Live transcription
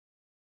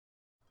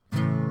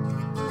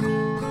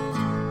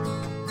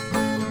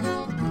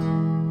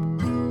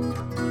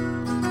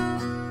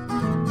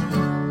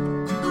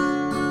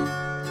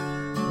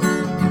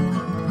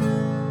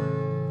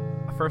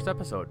first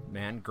episode,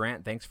 man.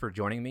 Grant, thanks for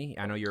joining me.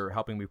 I know you're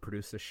helping me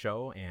produce this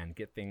show and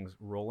get things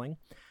rolling.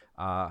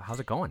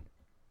 How's it going?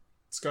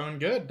 It's going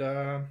good.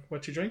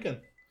 What you drinking?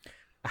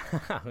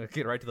 Let's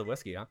get right to the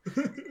whiskey, huh?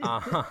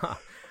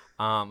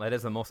 That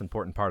is the most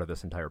important part of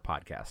this entire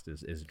podcast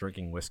is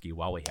drinking whiskey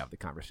while we have the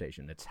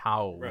conversation. It's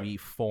how we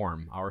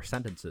form our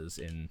sentences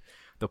in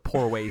the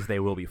poor ways they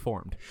will be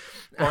formed.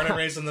 Born and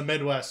raised in the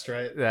Midwest,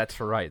 right? That's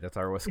right. That's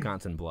our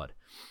Wisconsin blood.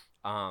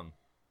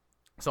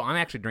 So I'm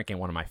actually drinking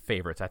one of my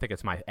favorites. I think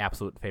it's my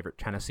absolute favorite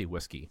Tennessee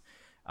whiskey.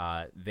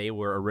 They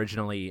were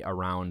originally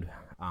around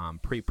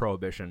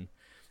pre-Prohibition,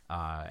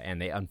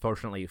 and they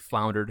unfortunately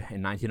floundered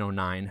in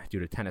 1909 due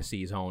to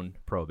Tennessee's own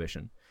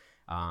Prohibition.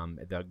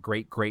 The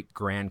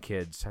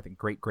great-great-grandkids, I think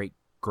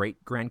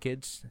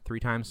great-great-great-grandkids, 3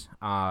 times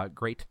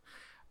great,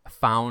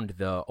 found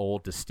the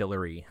old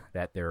distillery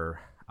that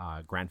their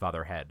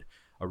grandfather had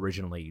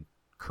originally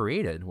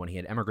created when he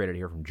had emigrated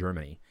here from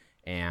Germany.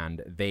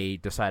 And they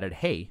decided,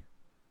 hey,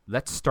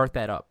 let's start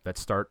that up.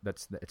 Let's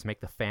make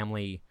the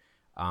family,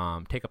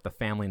 take up the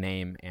family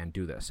name and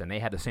do this. And they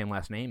had the same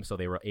last name, so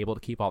they were able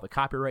to keep all the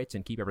copyrights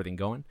and keep everything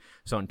going.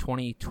 So in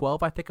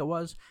 2012, I think it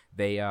was,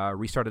 they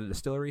restarted the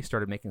distillery,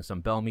 started making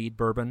some Belle Meade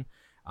bourbon,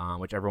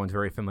 which everyone's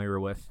very familiar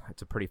with.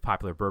 It's a pretty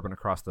popular bourbon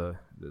across the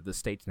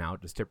states now.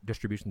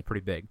 Distribution's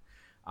pretty big.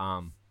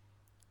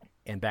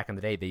 And back in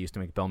the day, they used to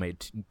make Belle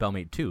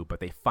Meade too, but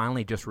they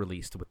finally just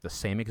released with the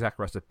same exact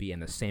recipe and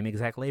the same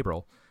exact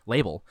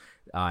label,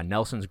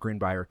 Nelson's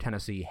Greenbrier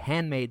Tennessee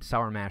Handmade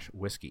Sour Mash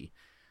Whiskey.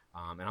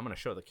 And I'm going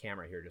to show the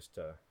camera here just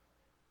to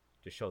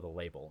show the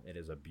label. It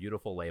is a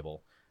beautiful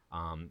label,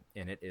 and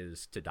it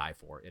is to die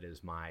for. It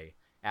is my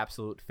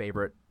absolute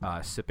favorite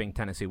sipping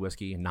Tennessee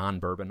whiskey,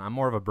 non-bourbon. I'm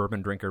more of a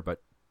bourbon drinker,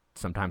 but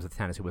sometimes the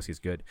Tennessee whiskey is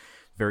good.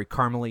 Very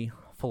caramely,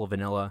 full of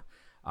vanilla.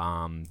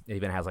 It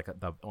even has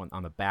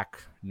on the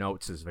back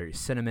notes is very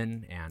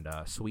cinnamon and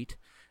sweet,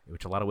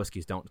 which a lot of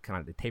whiskeys don't.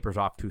 It tapers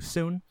off too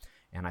soon,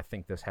 and I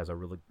think this has a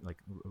really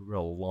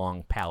real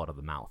long palate of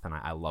the mouth, and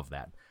I love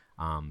that.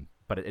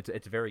 But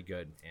it's very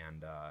good,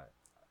 and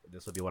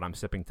this will be what I'm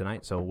sipping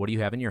tonight. So what do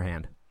you have in your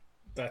hand?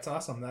 That's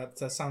awesome. That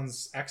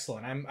sounds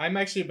excellent. I'm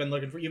actually been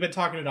looking for. You've been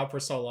talking it up for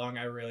so long.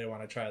 I really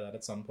want to try that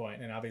at some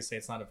point. And obviously,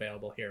 it's not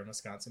available here in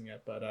Wisconsin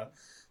yet. But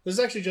there's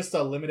actually just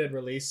a limited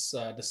release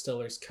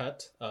distiller's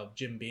cut of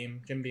Jim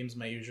Beam. Jim Beam's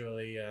my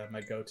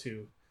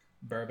go-to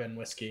bourbon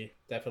whiskey.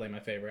 Definitely my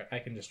favorite. I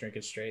can just drink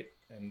it straight,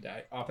 and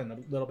often a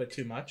little bit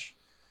too much.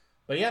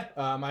 But yeah,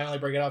 I only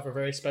bring it out for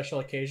very special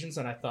occasions,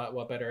 and I thought,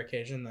 what better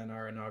occasion than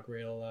our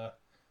inaugural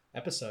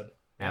episode?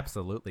 Yeah.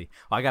 Absolutely.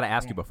 Well, I got to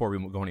ask you before we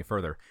go any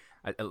further.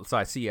 So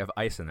I see you have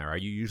ice in there. Are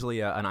you usually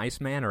an ice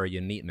man or are you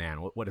a neat man?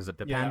 What does it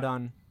depend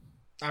on?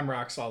 I'm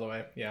rocks all the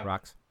way. Yeah,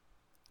 rocks.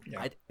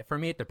 Yeah. For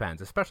me, it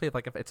depends. Especially if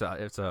it's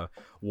a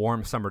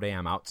warm summer day,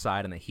 I'm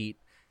outside in the heat,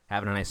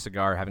 having a nice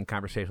cigar, having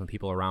conversation with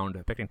people around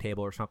a picnic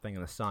table or something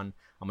in the sun.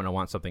 I'm gonna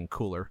want something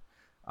cooler.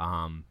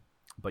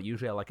 But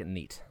usually I like it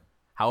neat.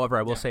 However,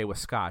 I will say with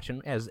Scotch,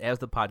 and as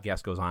the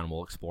podcast goes on,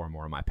 we'll explore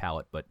more of my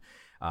palate. But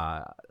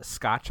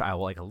Scotch, I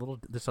will like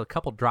just a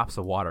couple drops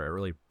of water. It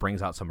really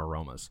brings out some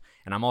aromas.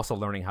 And I'm also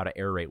learning how to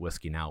aerate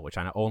whiskey now, which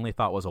I only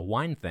thought was a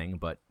wine thing,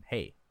 but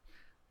hey,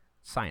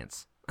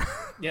 science.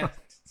 Yeah,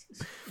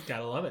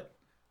 gotta love it.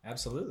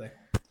 Absolutely.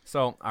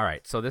 So, all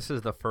right. So this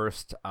is the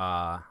first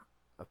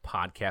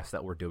podcast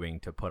that we're doing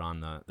to put on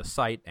the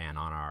site and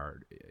on our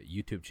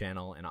YouTube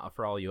channel. And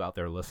for all you out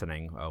there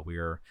listening,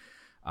 we're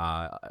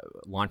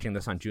launching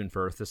this on June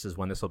 1st. This is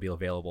when this will be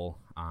available.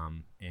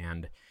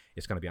 And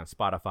it's going to be on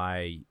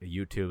Spotify,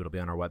 YouTube. It'll be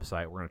on our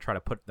website. We're going to try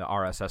to put the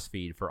RSS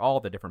feed for all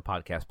the different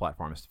podcast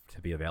platforms to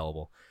be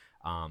available.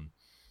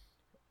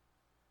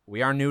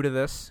 We are new to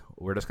this.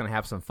 We're just going to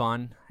have some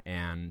fun.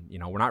 And,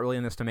 we're not really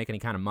in this to make any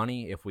kind of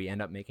money. If we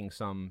end up making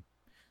some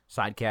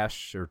side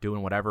cash or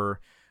doing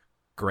whatever,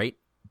 great.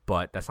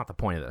 But that's not the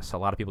point of this. A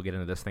lot of people get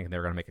into this thinking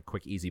they're going to make a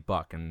quick, easy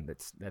buck. And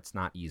that's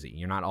not easy.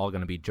 You're not all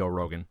going to be Joe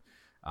Rogan.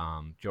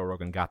 Joe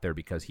Rogan got there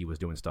because he was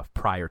doing stuff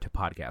prior to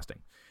podcasting.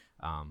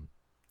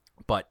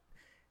 But,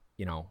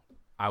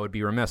 I would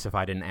be remiss if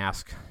I didn't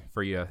ask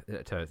for you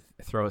to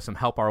throw some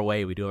help our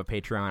way. We do have a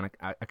Patreon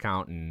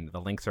account, and the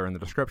links are in the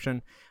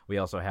description. We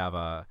also have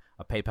a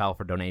PayPal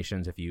for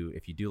donations if you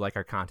do like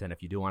our content,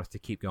 if you do want us to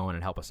keep going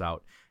and help us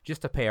out,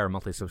 just to pay our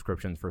monthly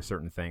subscriptions for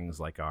certain things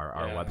like our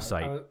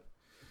website.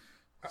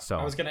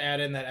 I was going to add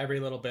in that every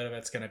little bit of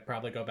it's going to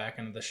probably go back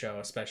into the show,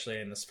 especially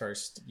in this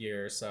first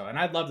year or so. And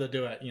I'd love to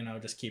do it,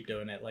 just keep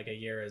doing it. Like a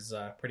year is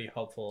pretty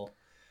hopeful.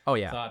 Oh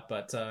yeah. Thought,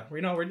 but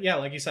we're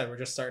like you said, we're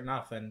just starting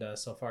off, and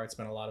so far it's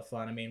been a lot of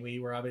fun. I mean, we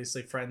were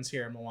obviously friends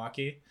here in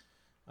Milwaukee,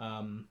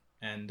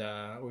 and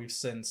we've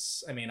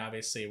since. I mean,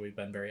 obviously we've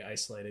been very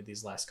isolated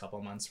these last couple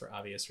of months for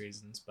obvious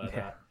reasons, but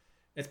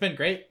it's been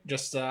great.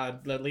 Just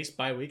at least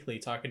bi-weekly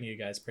talking to you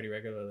guys pretty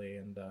regularly,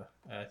 and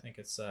I think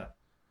it's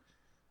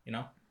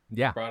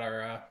brought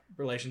our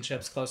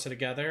relationships closer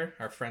together.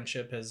 Our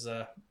friendship has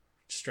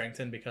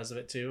strengthened because of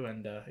it too,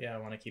 and I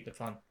want to keep it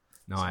fun.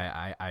 No,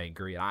 I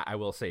agree. I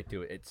will say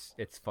too,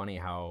 it's funny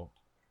how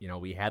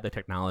we had the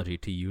technology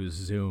to use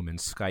Zoom and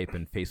Skype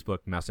and Facebook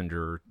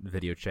Messenger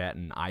video chat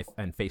and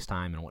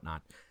FaceTime and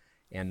whatnot,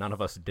 and none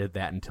of us did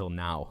that until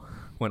now,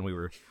 when we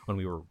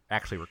were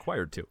actually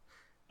required to.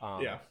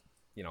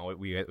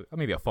 We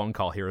maybe a phone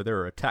call here or there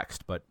or a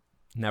text, but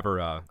never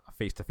a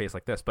face-to-face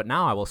like this. But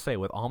now I will say,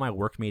 with all my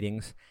work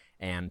meetings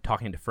and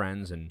talking to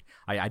friends, and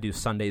I do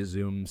Sunday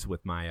Zooms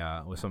with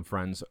my with some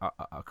friends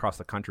across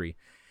the country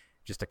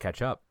just to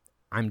catch up,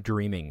 I'm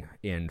dreaming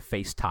in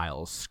face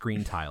tiles,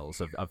 screen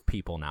tiles of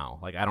people now.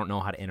 Like, I don't know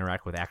how to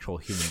interact with actual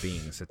human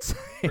beings. It's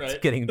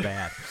getting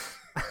bad.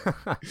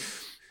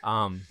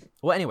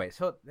 Well, anyway,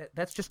 so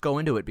let's just go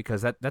into it,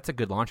 because that's a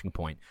good launching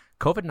point.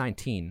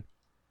 COVID-19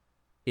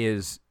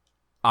 is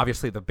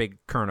obviously the big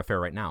current affair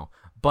right now,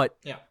 but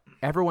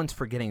everyone's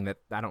forgetting that.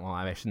 I don't know,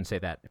 I shouldn't say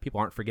that. People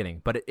aren't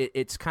forgetting, but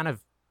it's kind of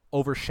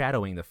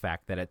overshadowing the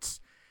fact that it's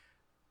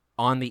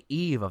on the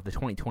eve of the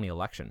 2020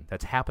 election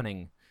that's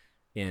happening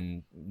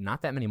in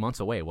not that many months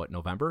away.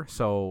 November?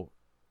 So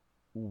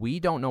we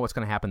don't know what's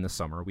going to happen this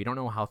summer. We don't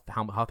know how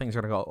things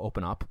are going to go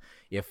open up.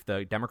 If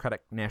the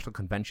Democratic National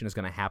Convention is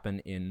going to happen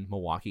in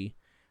Milwaukee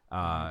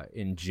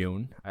in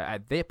June.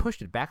 They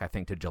pushed it back, I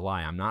think, to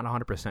July. I'm not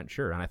 100%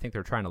 sure, and I think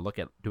they're trying to look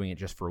at doing it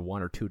just for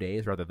 1 or 2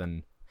 days rather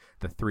than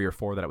the 3 or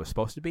 4 that it was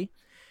supposed to be.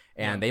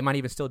 And they might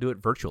even still do it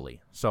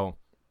virtually. So,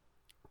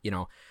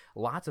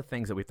 lots of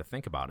things that we have to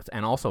think about.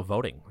 And also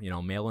voting.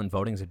 Mail-in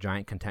voting is a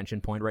giant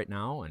contention point right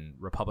now, and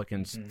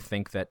Republicans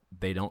think that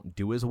they don't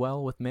do as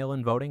well with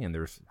mail-in voting, and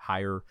there's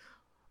higher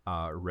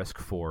risk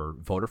for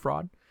voter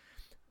fraud.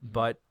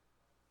 But,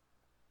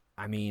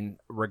 I mean,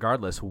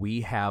 regardless,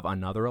 we have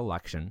another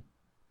election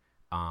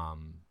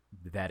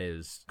that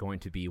is going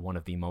to be one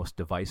of the most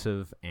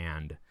divisive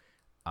and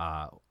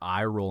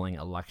eye-rolling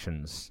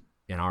elections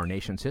in our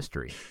nation's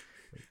history.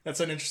 That's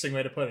an interesting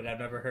way to put it. I've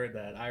never heard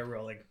that. Eye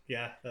rolling.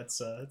 Yeah, that's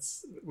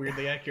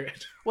weirdly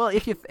accurate. Well,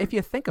 if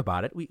you think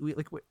about it, we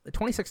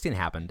 2016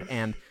 happened,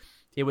 and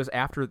it was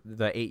after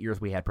the 8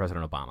 years we had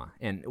President Obama.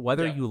 And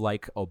whether you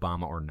like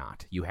Obama or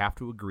not, you have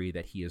to agree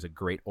that he is a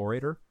great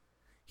orator.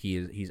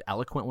 He's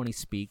eloquent when he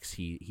speaks.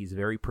 He's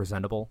very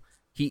presentable.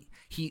 He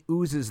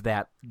oozes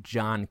that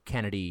John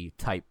Kennedy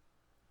type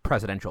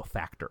presidential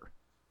factor,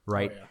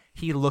 right? Oh, yeah.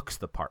 He looks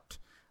the part.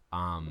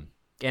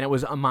 And it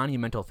was a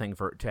monumental thing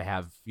to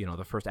have,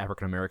 the first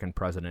African American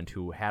president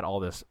who had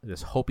all this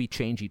hopey,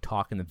 changey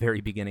talk in the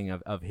very beginning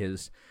of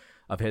his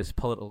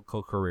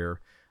political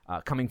career,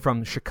 coming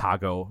from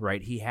Chicago,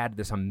 right? He had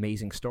this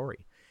amazing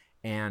story,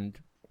 and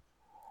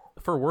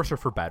for worse or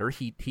for better,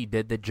 he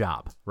did the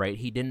job, right?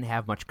 He didn't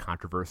have much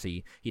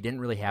controversy. He didn't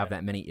really have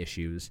that many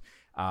issues.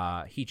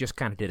 He just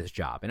kind of did his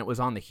job, and it was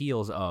on the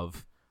heels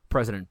of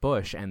President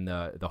Bush and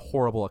the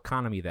horrible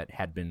economy that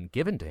had been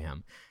given to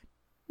him.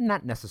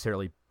 Not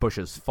necessarily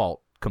Bush's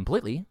fault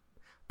completely,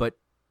 but,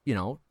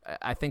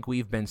 I think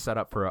we've been set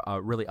up for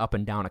a really up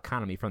and down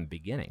economy from the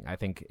beginning. I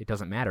think it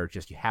doesn't matter. It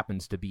just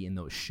happens to be in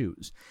those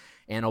shoes.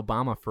 And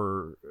Obama,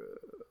 for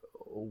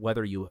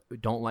whether you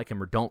don't like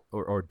him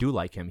or do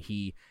like him,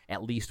 he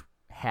at least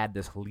had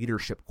this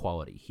leadership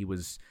quality. He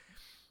was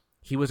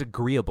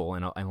agreeable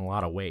in a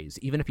lot of ways.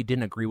 Even if you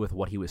didn't agree with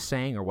what he was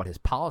saying or what his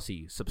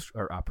policy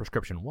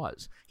prescription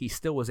was, he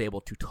still was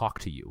able to talk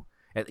to you.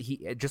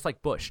 He just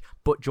like Bush.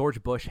 But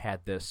George Bush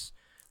had this,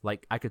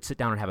 like, I could sit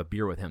down and have a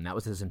beer with him. That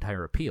was his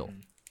entire appeal.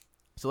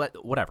 So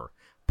whatever.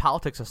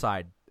 Politics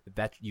aside,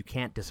 that you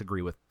can't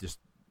disagree with just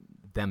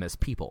them as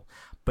people.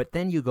 But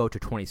then you go to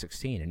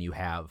 2016 and you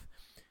have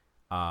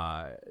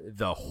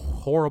the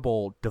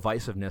horrible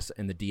divisiveness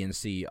in the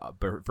DNC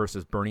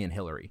versus Bernie and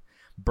Hillary.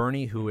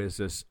 Bernie, who is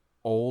this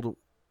old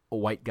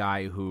white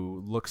guy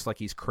who looks like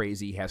he's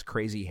crazy, has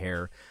crazy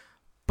hair,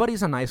 but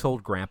he's a nice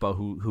old grandpa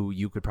who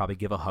you could probably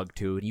give a hug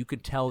to, and you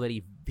could tell that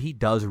he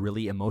does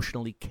really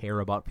emotionally care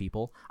about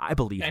people. I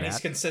believe that. And he's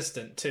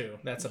consistent, too.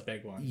 That's a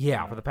big one.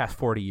 Yeah, for the past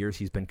 40 years,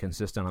 he's been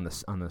consistent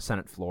on the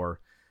Senate floor,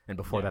 and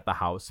before that, the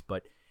House.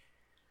 But,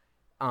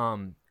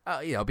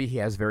 he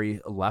has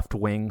very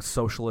left-wing,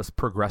 socialist,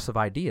 progressive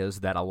ideas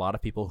that a lot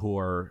of people who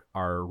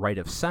are right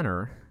of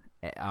center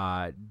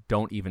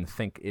don't even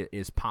think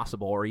is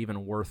possible or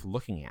even worth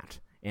looking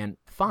at. And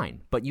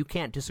fine, but you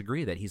can't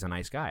disagree that he's a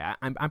nice guy.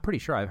 I'm pretty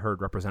sure I've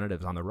heard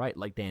representatives on the right,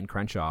 like Dan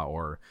Crenshaw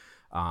or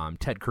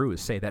Ted Cruz,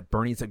 say that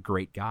Bernie's a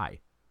great guy.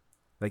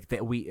 Like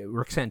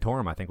Rick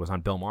Santorum, I think, was on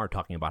Bill Maher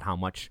talking about how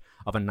much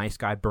of a nice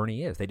guy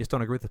Bernie is. They just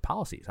don't agree with his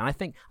policies, and I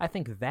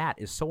think that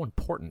is so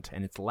important,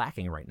 and it's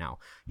lacking right now.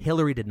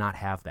 Hillary did not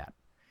have that.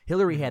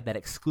 Hillary had that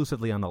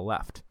exclusively on the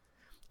left,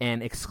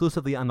 and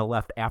exclusively on the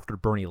left after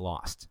Bernie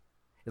lost.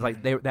 It's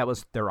like that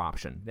was their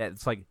option.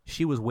 It's like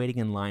she was waiting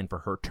in line for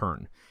her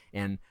turn,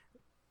 and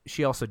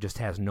she also just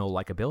has no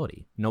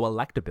likability, no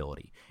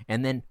electability.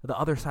 And then the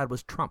other side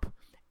was Trump.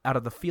 Out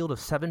of the field of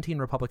 17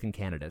 Republican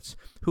candidates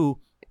who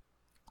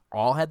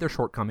all had their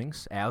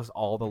shortcomings, as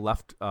all the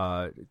left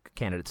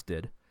candidates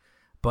did,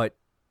 but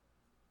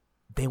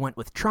they went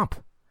with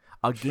Trump,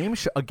 a game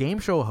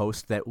show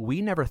host that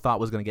we never thought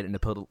was going to get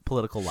into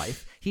political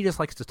life. He just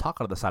likes to talk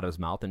out of the side of his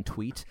mouth and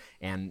tweet,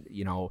 and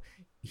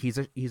he's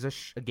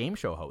a game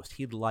show host.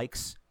 He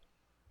likes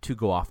to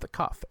go off the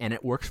cuff, and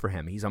it works for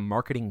him. He's a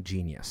marketing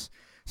genius.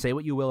 Say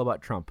what you will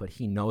about Trump, but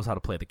he knows how to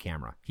play the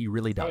camera. He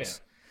really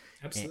does. Oh,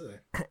 yeah. Absolutely.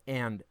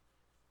 And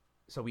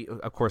so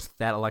of course,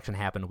 that election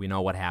happened. We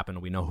know what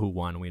happened. We know who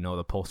won. We know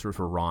the pollsters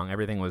were wrong.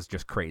 Everything was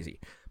just crazy.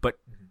 But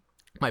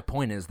my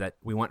point is that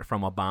we went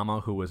from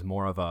Obama, who was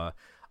more of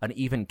an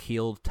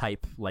even-keeled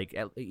type, like,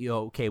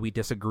 okay, we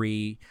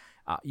disagree.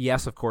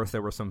 Yes, of course,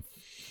 there were some,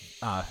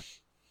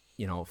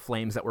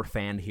 flames that were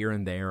fanned here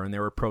and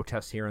there were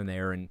protests here and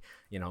there, and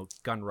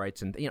gun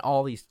rights and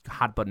all these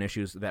hot-button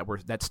issues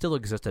that still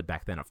existed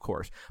back then, of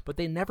course, but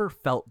they never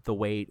felt the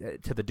way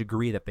to the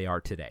degree that they are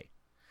today.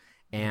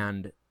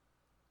 And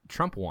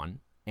Trump won,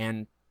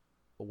 and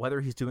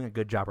whether he's doing a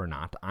good job or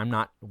not, I'm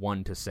not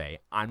one to say.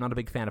 I'm not a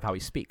big fan of how he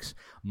speaks.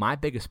 My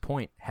biggest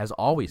point has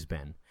always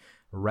been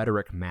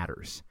rhetoric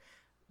matters.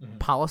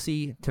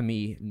 Policy, to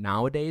me,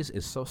 nowadays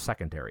is so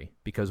secondary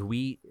because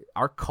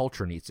our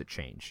culture needs to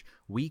change.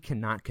 We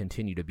cannot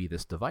continue to be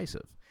this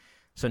divisive.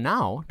 So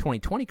now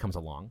 2020 comes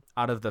along.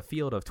 Out of the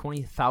field of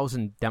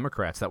 20,000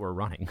 Democrats that were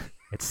running,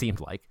 it seemed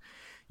like,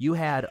 you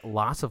had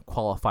lots of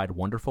qualified,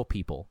 wonderful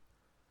people.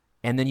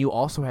 And then you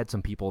also had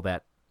some people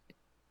that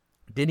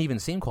didn't even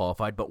seem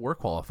qualified, but were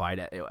qualified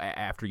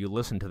after you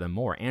listened to them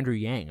more. Andrew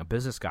Yang, a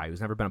business guy who's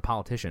never been a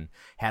politician,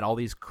 had all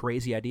these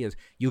crazy ideas.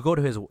 You go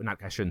to his,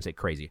 I shouldn't say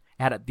crazy,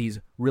 had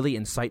these really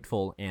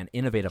insightful and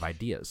innovative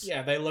ideas.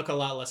 Yeah, they look a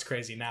lot less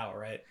crazy now,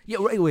 right? Yeah,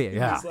 right, yeah,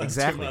 These last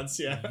exactly. 2 months,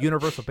 yeah.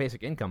 Universal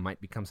basic income might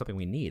become something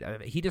we need.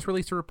 He just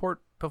released a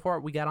report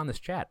before we got on this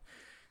chat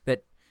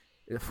that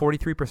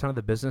 43% of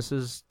the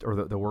businesses or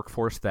the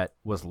workforce that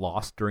was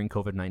lost during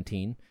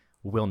COVID-19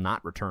 will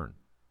not return.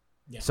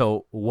 Yeah.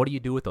 So what do you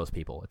do with those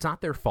people? It's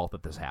not their fault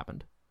that this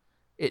happened.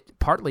 It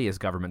partly is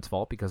government's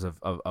fault because of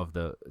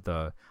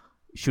the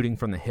shooting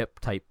from the hip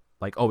type,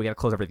 like, oh, we got to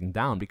close everything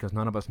down because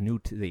none of us knew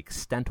to the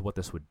extent what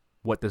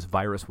this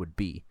virus would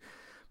be.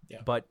 Yeah.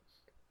 But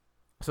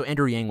so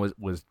Andrew Yang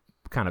was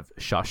kind of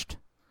shushed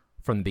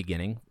from the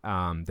beginning.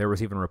 There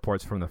was even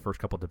reports from the first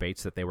couple of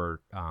debates that they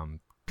were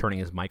turning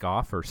his mic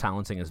off or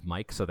silencing his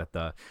mic so that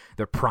the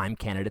prime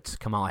candidates,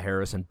 Kamala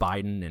Harris and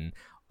Biden and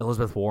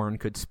Elizabeth Warren,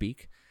 could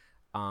speak.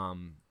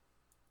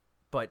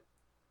 But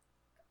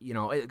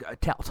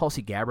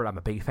Tulsi Gabbard, I'm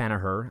a big fan of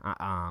her.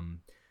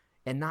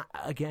 And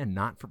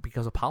not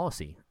because of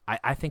policy.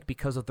 I think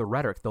because of the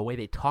rhetoric, the way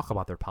they talk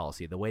about their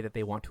policy, the way that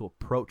they want to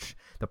approach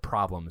the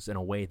problems in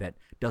a way that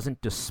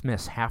doesn't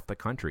dismiss half the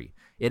country.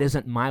 It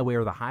isn't my way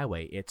or the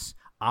highway. It's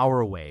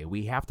our way.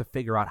 We have to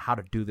figure out how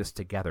to do this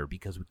together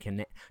because we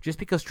can. Just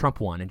because Trump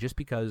won and just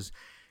because,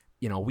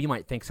 we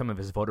might think some of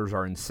his voters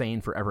are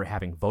insane for ever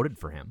having voted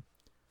for him.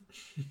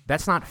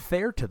 That's not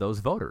fair to those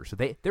voters.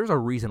 There's a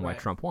reason why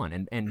Trump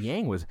won, and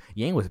Yang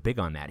was big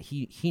on that.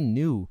 He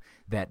knew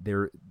that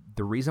the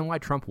reason why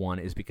Trump won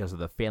is because of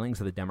the failings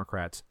of the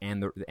Democrats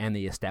and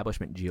the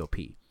establishment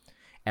GOP.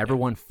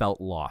 Everyone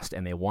felt lost,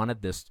 and they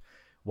wanted this,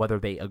 whether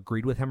they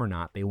agreed with him or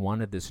not. They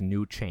wanted this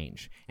new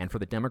change, and for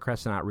the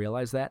Democrats to not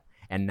realize that,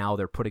 and now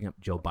they're putting up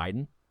Joe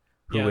Biden.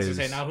 I was going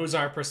to say, now who's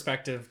our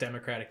prospective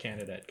Democratic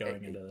candidate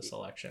going into this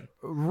election?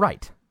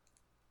 Right.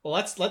 Well,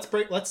 let's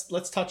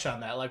touch on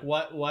that. Like,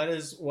 what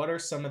are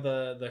some of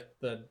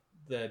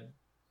the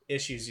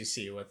issues you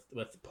see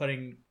with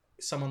putting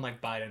someone like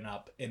Biden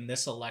up in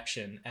this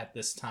election at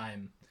this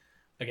time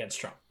against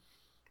Trump?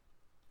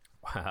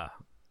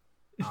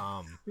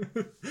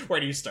 Where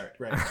do you start?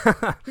 Right.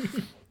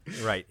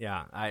 Right.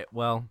 Yeah.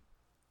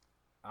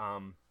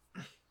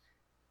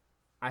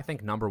 I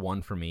think number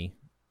one for me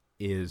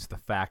is the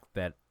fact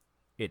that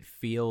it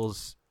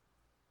feels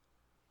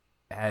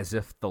as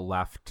if the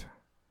left,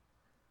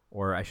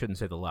 or I shouldn't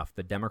say the left,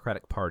 the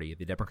Democratic Party,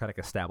 the Democratic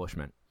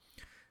establishment,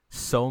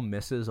 so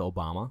misses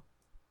Obama.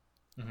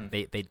 Mm-hmm.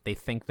 They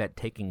think that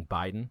taking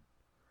Biden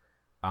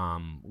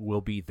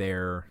will be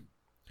their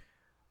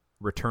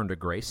return to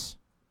grace,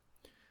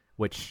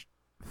 which,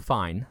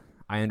 fine.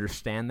 I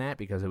understand that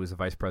because he was the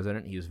vice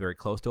president. He was very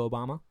close to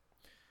Obama.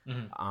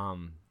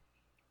 Mm-hmm.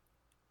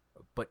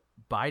 But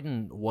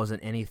Biden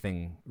wasn't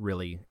anything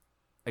really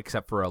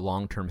except for a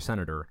long-term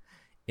senator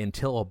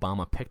until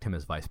Obama picked him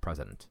as vice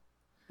president.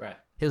 Right.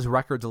 His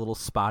record's a little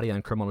spotty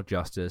on criminal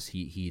justice.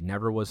 He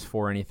never was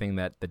for anything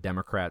that the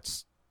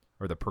Democrats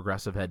or the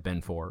progressive had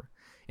been for.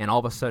 And all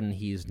of a sudden,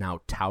 he's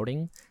now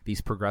touting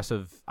these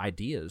progressive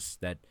ideas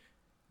that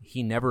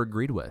he never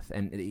agreed with.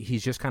 And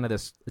he's just kind of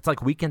this, it's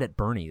like Weekend at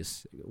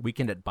Bernie's,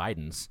 Weekend at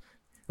Biden's.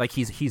 Like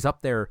he's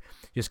up there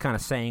just kind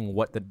of saying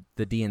what the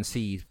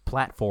DNC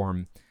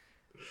platform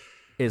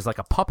is, like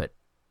a puppet,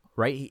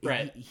 right?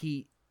 Right.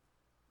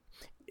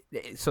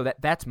 So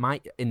that's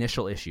my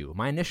initial issue.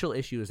 My initial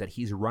issue is that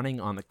he's running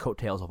on the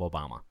coattails of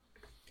Obama.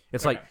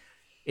 It's like,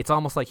 it's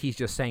almost like he's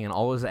just saying in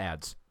all his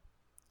ads,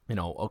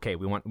 okay,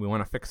 we want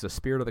to fix the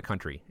spirit of the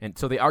country. And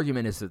so the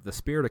argument is that the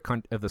spirit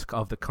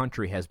of the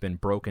country has been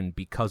broken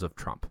because of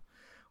Trump,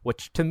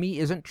 which to me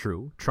isn't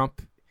true.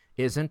 Trump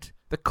isn't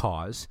the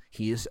cause.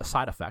 He is a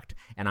side effect.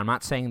 And I'm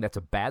not saying that's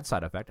a bad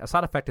side effect. A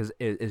side effect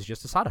is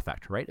just a side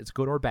effect, right? It's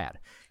good or bad.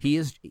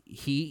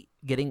 He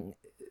getting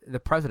the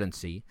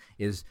presidency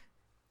is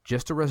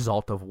just a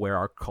result of where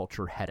our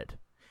culture headed.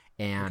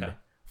 And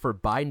for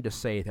Biden to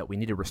say that we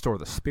need to restore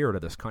the spirit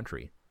of this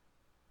country,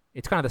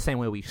 it's kind of the same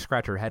way we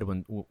scratch our head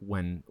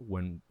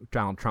when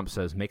Donald Trump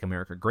says "Make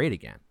America Great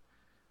Again."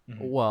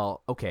 Mm-hmm.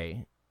 Well,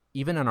 okay,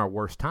 even in our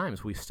worst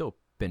times, we've still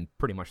been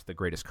pretty much the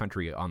greatest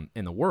country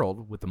in the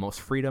world with the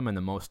most freedom and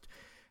the most,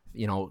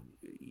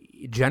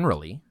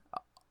 generally,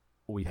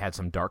 we've had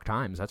some dark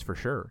times, that's for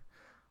sure.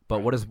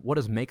 But what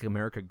does "Make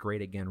America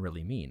Great Again"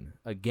 really mean?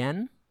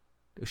 Again,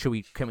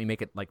 can we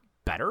make it like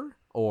better,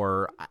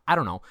 or I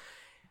don't know.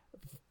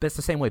 That's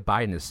the same way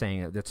Biden is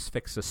saying, let's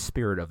fix the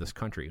spirit of this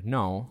country.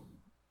 No,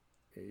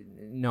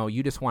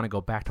 you just want to go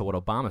back to what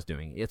Obama's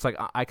doing. It's like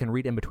I can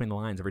read in between the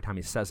lines every time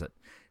he says it.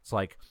 It's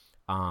like,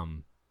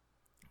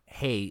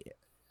 hey,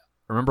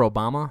 remember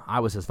Obama? I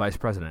was his vice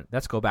president.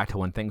 Let's go back to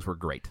when things were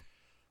great.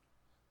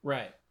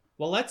 Right.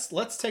 Well,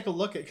 let's take a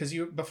look at, because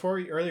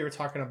earlier you were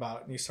talking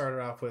about, and you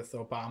started off with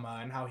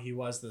Obama and how he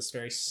was this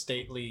very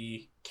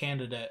stately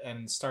candidate,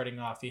 and starting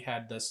off he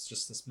had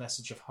this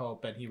message of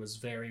hope, and he was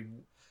very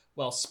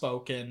well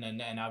spoken,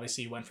 and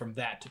obviously he went from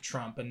that to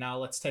Trump. And now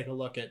let's take a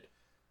look at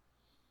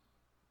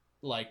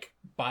like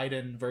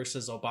Biden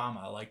versus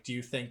Obama. Like, do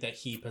you think that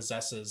he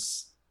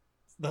possesses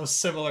those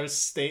similar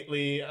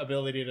stately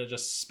ability to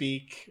just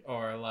speak,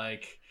 or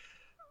like?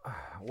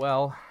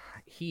 Well,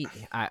 he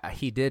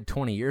did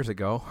 20 years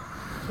ago.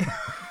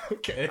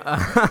 Okay.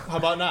 How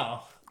about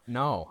now?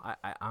 No,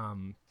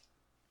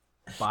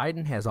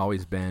 Biden has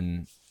always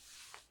been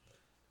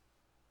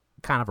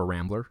kind of a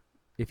rambler.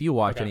 If you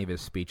watch any of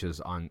his speeches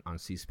on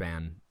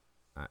C-SPAN,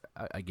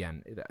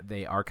 again,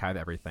 they archive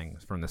everything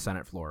from the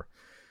Senate floor.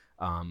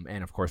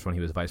 And of course, when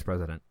he was vice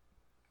president,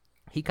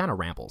 he kind of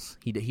rambles.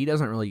 He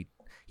doesn't really,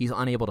 he's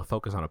unable to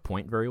focus on a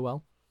point very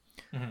well.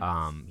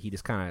 Mm-hmm. He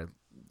just kind of,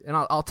 and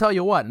I'll tell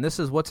you what, and this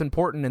is what's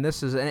important, and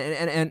this is,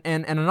 and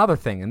another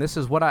thing, and this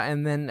is what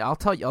and then I'll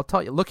tell you,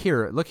 look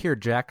here,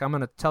 Jack, I'm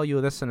going to tell you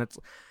this, and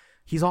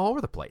he's all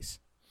over the place.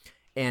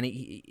 And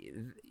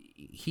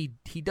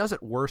he does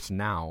it worse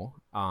now.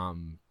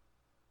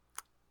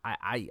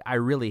 I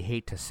really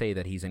hate to say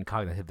that he's in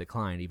cognitive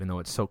decline, even though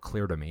it's so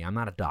clear to me. I'm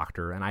not a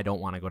doctor, and I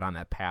don't want to go down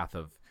that path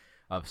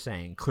of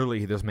saying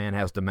clearly this man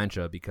has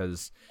dementia,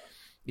 because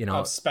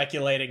of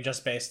speculating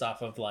just based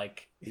off of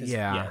like his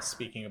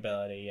speaking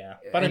ability. Yeah,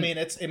 but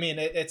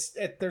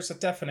there's a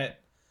definite.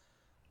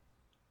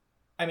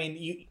 I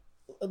mean,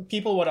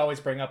 people would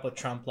always bring up with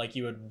Trump, like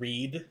you would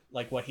read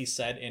like what he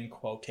said in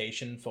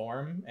quotation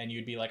form, and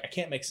you'd be like, I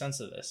can't make sense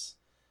of this.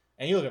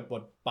 And you look at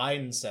what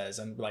Biden says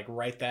and like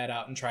write that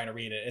out and try to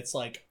read it. It's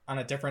like on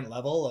a different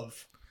level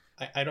of,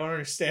 I don't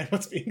understand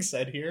what's being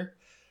said here.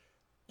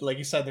 Like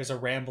you said, there's a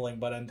rambling,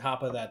 but on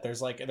top of that,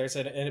 there's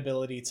an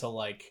inability to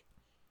like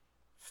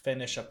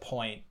finish a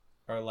point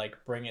or like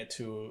bring it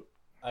to,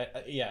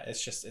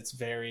 it's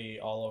very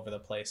all over the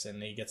place,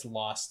 and he gets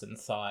lost in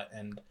thought.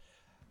 And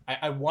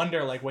I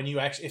wonder, like, when you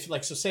actually,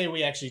 so say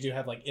we actually do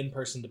have like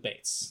in-person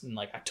debates in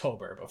like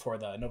October before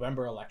the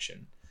November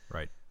election.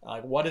 Right.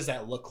 Like, what does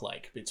that look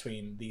like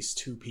between these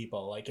two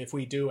people? Like, if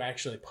we do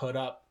actually put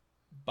up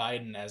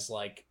Biden as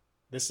like,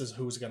 this is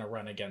who's going to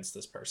run against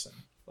this person.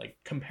 Like,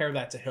 compare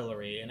that to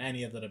Hillary in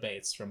any of the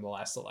debates from the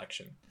last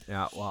election.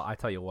 Yeah, well, I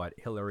tell you what,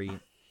 Hillary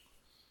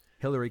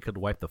could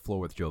wipe the floor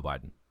with Joe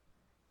Biden.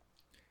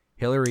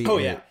 Hillary. Oh,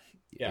 yeah.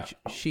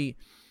 She,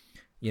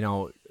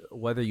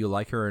 whether you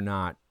like her or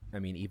not, I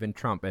mean, even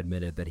Trump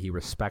admitted that he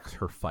respects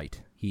her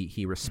fight.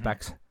 He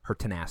respects her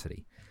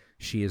tenacity.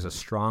 She is a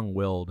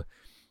strong-willed.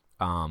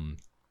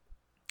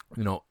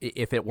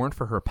 If it weren't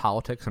for her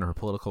politics and her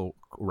political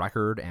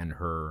record and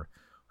her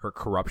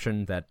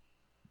corruption, that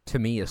to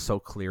me is so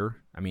clear.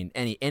 I mean,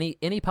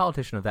 any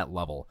politician of that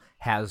level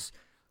has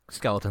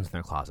skeletons in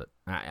their closet.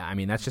 I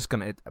mean, that's just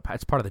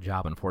it's part of the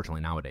job,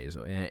 unfortunately, nowadays.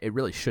 It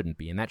really shouldn't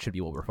be, and that should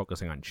be what we're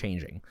focusing on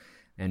changing.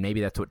 And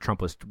maybe that's what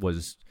Trump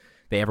was.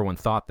 Everyone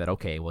thought that,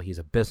 okay, well, he's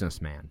a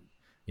businessman.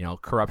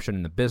 Corruption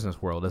in the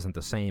business world isn't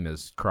the same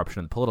as corruption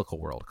in the political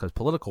world, because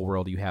political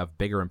world, you have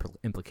bigger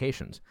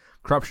implications.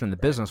 Corruption in the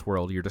business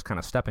world, you're just kind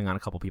of stepping on a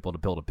couple people to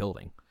build a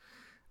building.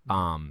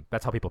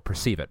 That's how people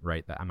perceive it,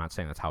 right? I'm not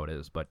saying that's how it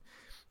is, but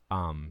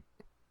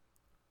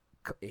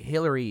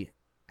Hillary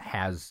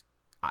has,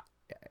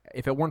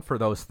 if it weren't for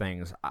those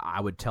things,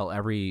 I would tell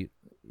every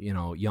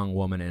young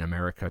woman in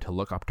America to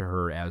look up to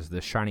her as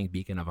the shining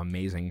beacon of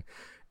amazing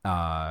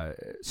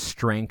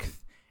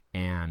strength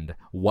and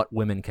what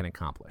women can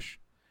accomplish.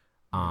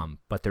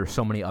 But there's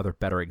so many other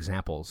better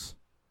examples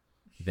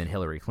than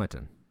Hillary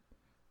Clinton.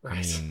 Right.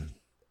 I mean,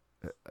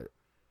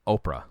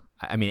 Oprah.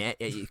 I mean,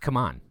 come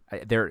on.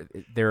 That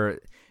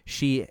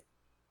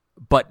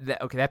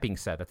being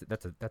said,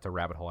 that's a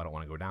rabbit hole I don't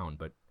want to go down.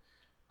 But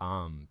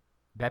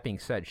that being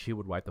said, she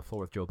would wipe the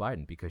floor with Joe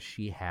Biden because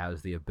she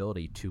has the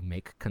ability to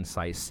make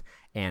concise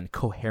and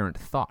coherent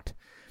thought.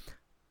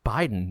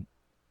 Biden,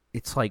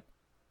 it's like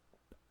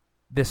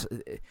this.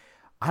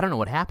 I don't know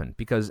what happened,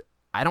 because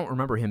I don't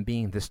remember him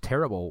being this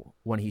terrible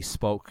when he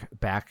spoke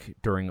back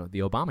during the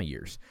Obama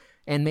years.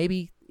 And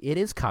maybe it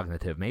is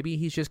cognitive. Maybe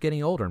he's just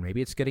getting older.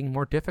 Maybe it's getting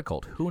more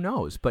difficult. Who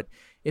knows? But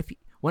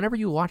whenever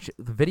you watch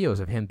the videos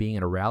of him being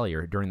at a rally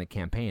or during the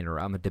campaign or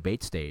on the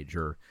debate stage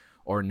or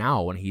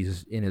now when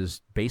he's in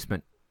his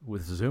basement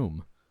with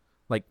Zoom,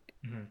 like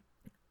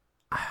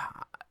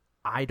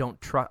I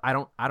don't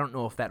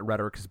know if that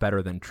rhetoric is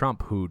better than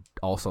Trump, who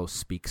also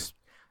speaks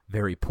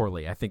very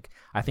poorly. I think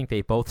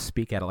they both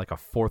speak at like a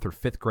 4th or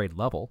 5th grade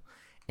level,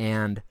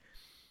 and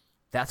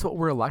that's what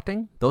we're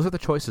electing. Those are the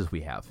choices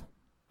we have.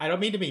 I don't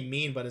mean to be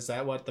mean, but is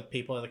that what the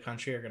people of the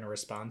country are going to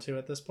respond to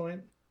at this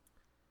point?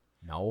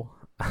 No.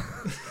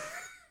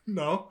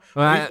 No.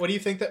 Well, what do you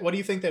think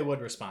they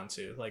would respond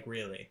to? Like,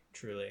 really,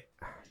 truly.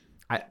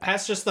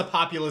 Past just the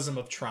populism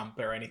of Trump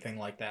or anything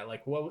like that.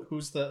 Like,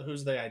 who's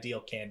the ideal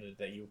candidate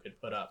that you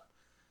could put up?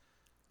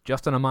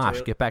 Justin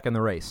Amash, get back in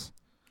the race.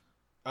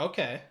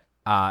 Okay.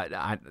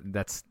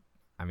 That's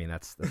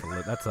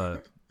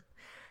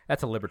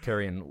a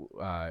libertarian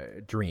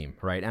dream,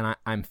 right? And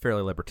I'm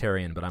fairly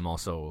libertarian, but I'm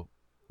also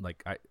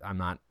like I'm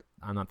not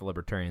the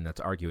libertarian that's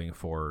arguing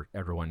for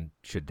everyone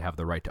should have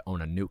the right to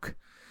own a nuke,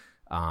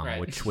 right.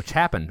 which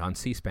happened on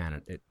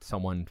C-SPAN.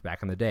 Someone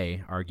back in the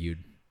day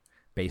argued,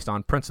 based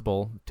on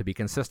principle, to be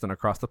consistent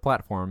across the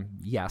platform,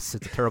 yes,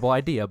 it's a terrible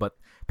idea, but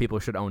people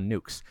should own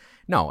nukes.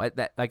 No,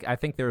 I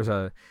think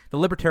the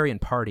Libertarian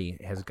Party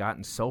has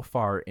gotten so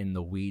far in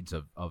the weeds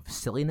of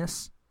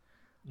silliness.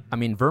 I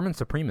mean, Vermin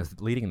Supreme is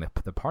leading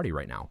the party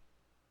right now.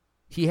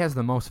 He has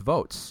the most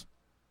votes,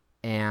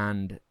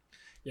 and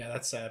yeah,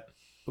 that's sad.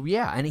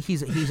 Yeah, and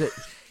he's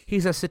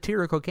a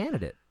satirical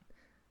candidate,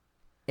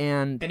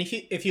 and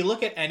if you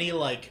look at any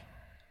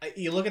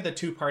you look at the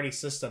 2-party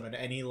system and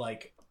any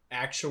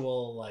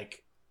actual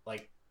like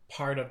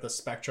part of the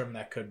spectrum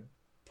that could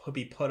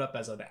be put up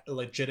as a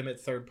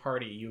legitimate third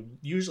party, you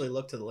usually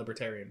look to the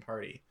Libertarian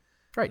Party,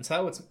 right? And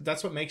so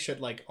that's what makes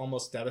it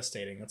almost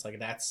devastating. It's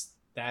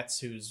that's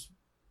who's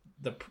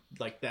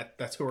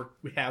that's who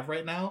we have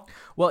right now.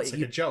 Well, it's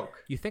a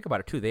joke. You think about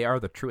it too; they are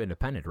the true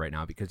independent right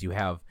now, because you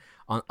have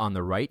on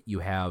the right you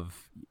have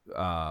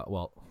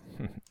not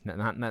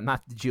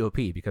the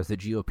GOP, because the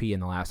GOP in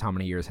the last how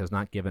many years has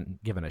not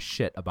given a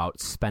shit about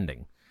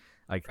spending.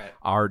 Right.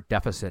 Our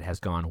deficit has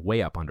gone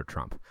way up under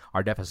Trump.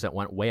 Our deficit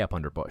went way up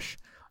under Bush.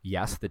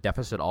 Yes, the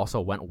deficit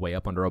also went way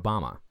up under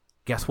Obama.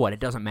 Guess what?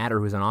 It doesn't matter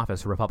who's in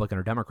office, Republican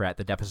or Democrat.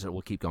 The deficit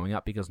will keep going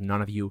up because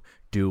none of you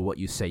do what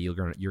you say you're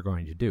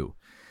going to do,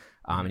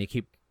 and you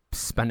keep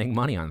spending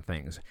money on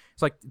things.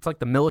 It's like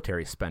the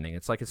military spending.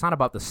 It's not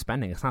about the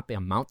spending. It's not the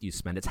amount you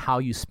spend. It's how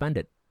you spend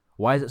it.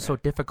 Why is it so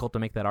difficult to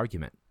make that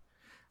argument?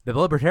 The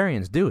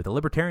Libertarians do. The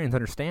Libertarians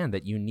understand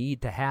that you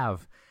need to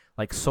have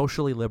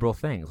socially liberal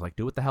things, like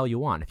do what the hell you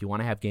want. If you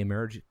want to have gay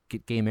marriage,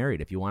 get gay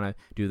married. If you want to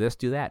do this,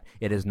 do that.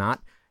 It is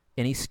not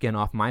any skin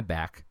off my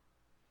back.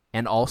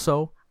 And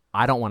also,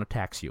 I don't want to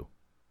tax you.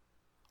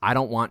 I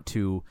don't want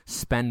to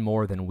spend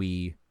more than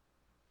we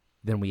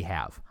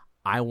have.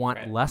 I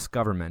want less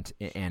government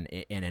and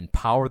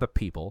empower the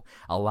people,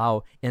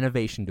 allow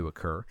innovation to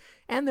occur.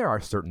 And there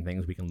are certain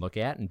things we can look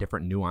at and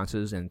different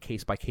nuances and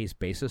case-by-case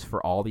basis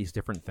for all these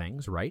different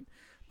things, right?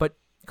 But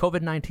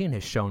COVID-19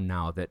 has shown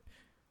now that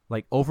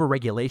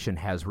overregulation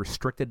has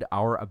restricted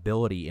our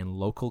ability in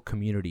local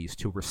communities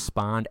to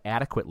respond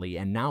adequately,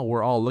 and now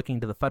we're all looking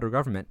to the federal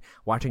government,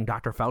 watching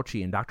Dr.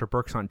 Fauci and Dr.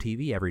 Birx on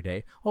TV every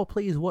day. Oh,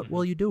 please, what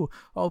will you do?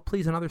 Oh,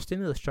 please, another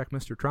stimulus check,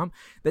 Mr. Trump.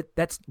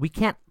 We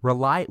can't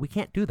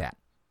do that,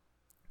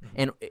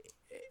 and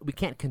we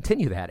can't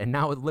continue that. And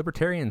now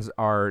libertarians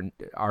are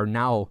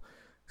now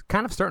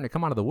kind of starting to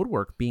come out of the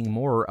woodwork, being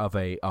more of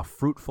a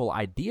fruitful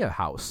idea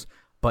house.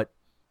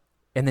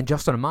 And then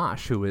Justin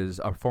Amash, who is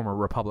a former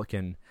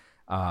Republican,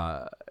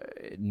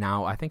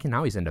 now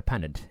he's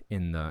independent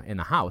in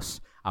the House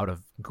out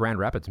of Grand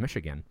Rapids,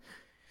 Michigan.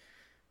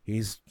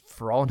 He's,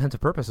 for all intents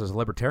and purposes, a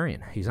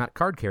libertarian. He's not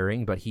card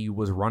carrying, but he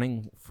was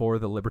running for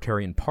the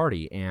Libertarian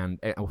Party and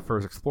for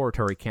his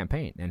exploratory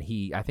campaign. And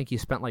I think he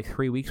spent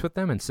 3 weeks with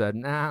them and said,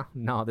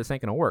 no, this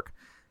ain't gonna work,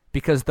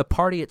 because the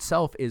party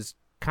itself is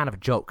kind of a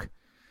joke,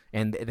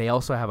 and they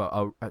also have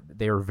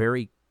they are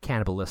very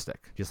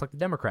cannibalistic, just like the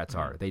Democrats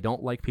are. They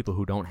don't like people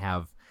who don't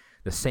have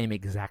the same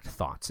exact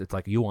thoughts. It's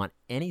like, you want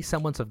any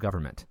semblance of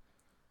government,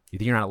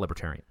 you're not a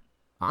libertarian.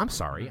 I'm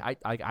sorry.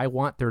 I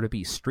want there to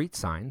be street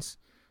signs.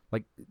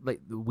 Like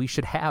we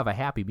should have a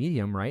happy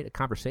medium, right? A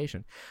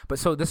conversation. But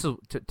so this is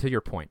to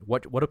your point.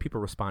 What do people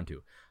respond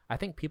to? I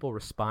think people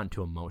respond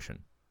to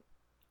emotion,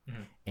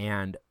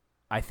 and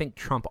I think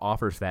Trump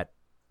offers the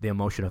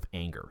emotion of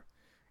anger,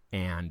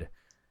 and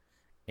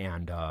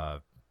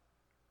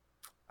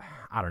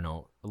I don't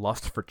know,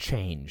 lust for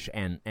change,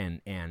 and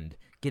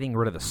getting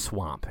rid of the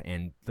swamp,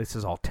 and this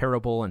is all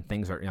terrible, and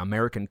things are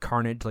American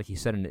carnage, like he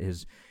said in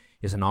his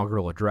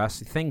inaugural address.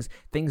 Things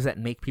that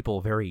make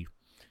people very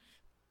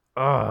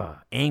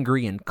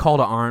angry and call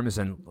to arms,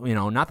 and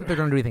not that they're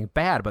going to do anything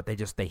bad, but they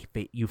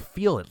you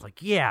feel it,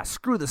 like, yeah,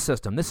 screw the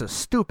system, this is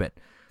stupid,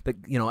 that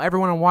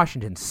everyone in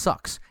Washington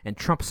sucks, and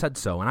Trump said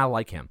so, and I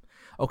like him.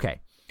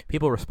 Okay,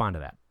 people respond to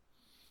that.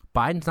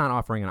 Biden's not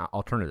offering an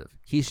alternative.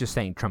 He's just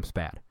saying Trump's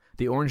bad.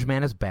 The orange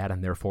man is bad,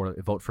 and therefore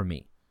vote for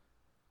me.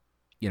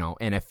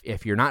 and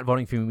if you're not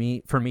voting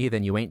for me,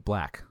 then you ain't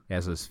black,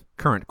 as his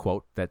current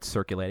quote that's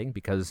circulating,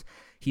 because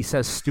he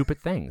says stupid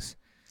things.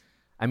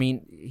 I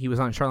mean, he was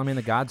on Charlemagne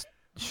the God's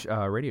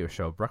radio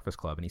show, Breakfast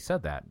Club, and he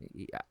said that.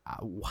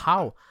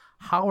 How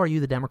are you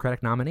the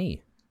Democratic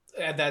nominee?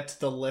 Add that to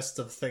the list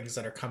of things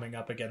that are coming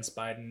up against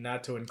Biden,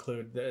 not to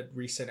include the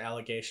recent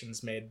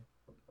allegations made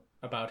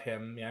about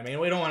him. Yeah, I mean,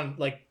 we don't want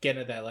to get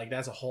into that.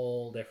 That's a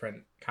whole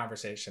different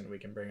conversation we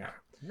can bring up.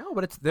 No,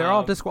 but they're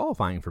all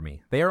disqualifying for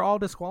me. They are all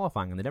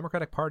disqualifying, and the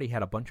Democratic Party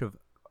had a bunch of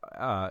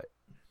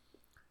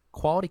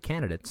quality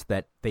candidates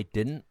that they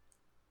didn't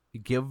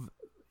give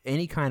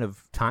any kind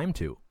of time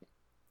to,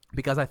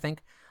 because I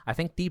think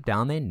deep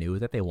down they knew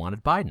that they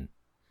wanted Biden.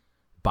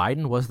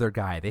 Biden was their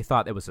guy. They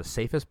thought it was the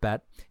safest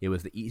bet. It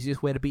was the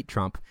easiest way to beat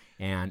Trump,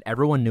 and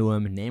everyone knew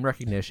him, name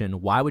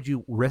recognition. Why would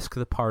you risk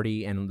the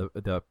party and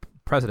the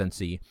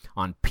presidency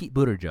on Pete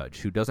Buttigieg,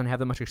 who doesn't have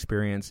that much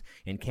experience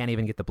and can't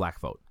even get the black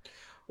vote?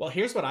 Well,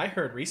 here's what I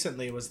heard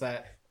recently was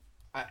that,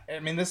 I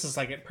mean, this is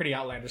pretty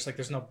outlandish.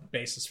 There's no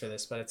basis for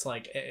this, but it's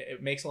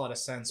it makes a lot of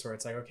sense where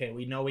it's okay,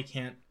 we know we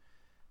can't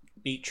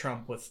beat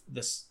Trump with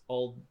this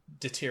old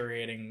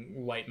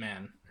deteriorating white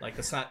man.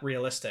 That's not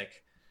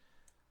realistic.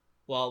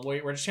 Well,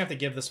 we're just gonna have to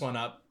give this one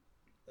up.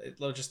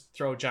 We'll just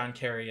throw John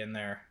Kerry in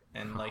there,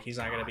 and he's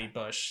not gonna beat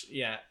Bush.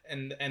 Yeah,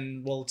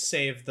 and we'll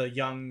save the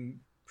young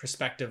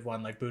prospective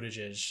one like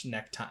Buttigieg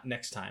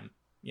next time.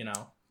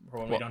 For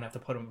when we don't have to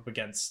put him up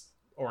against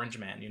Orange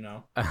Man.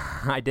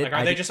 I did.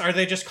 Are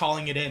they just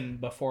calling it in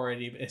before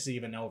it is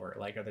even over?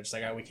 Are they just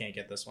we can't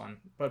get this one,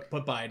 but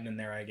put Biden in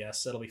there? I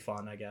guess it'll be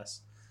fun. I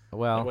guess.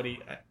 Well,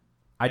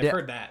 I've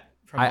heard that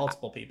from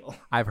multiple people.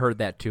 I've heard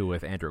that too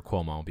with Andrew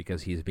Cuomo,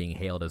 because he's being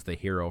hailed as the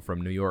hero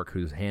from New York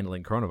who's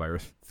handling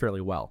coronavirus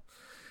fairly well.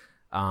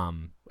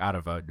 Out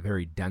of a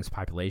very dense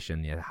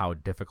population, how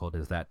difficult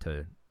is that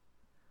to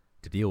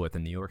deal with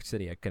in New York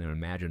City? I couldn't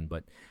imagine,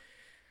 but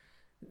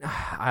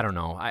I don't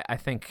know. I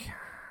think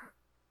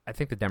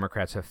the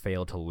Democrats have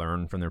failed to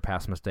learn from their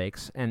past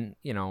mistakes, and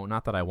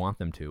not that I want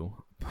them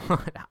to,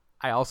 but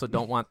I also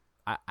don't want.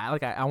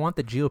 I want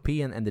the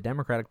GOP and the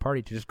Democratic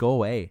Party to just go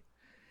away.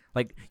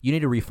 You need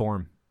to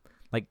reform.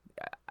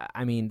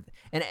 I mean,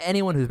 and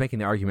anyone who's making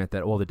the argument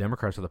that, the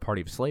Democrats are the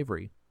party of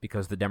slavery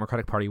because the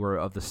Democratic Party were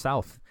of the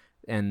South,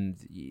 and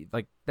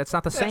that's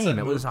not the same.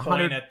 It was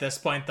 100 at this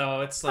point,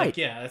 though. It's right.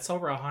 It's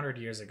over 100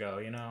 years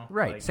ago.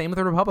 Right. Same with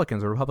the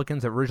Republicans. The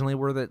Republicans originally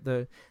were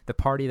the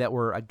party that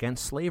were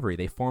against slavery.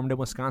 They formed in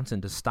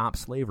Wisconsin to stop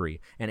slavery,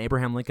 and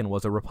Abraham Lincoln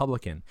was a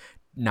Republican.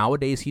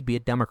 Nowadays, he'd be a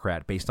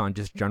Democrat based on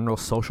just general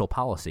social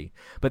policy.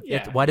 But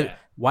why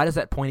does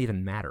that point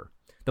even matter?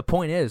 The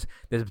point is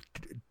this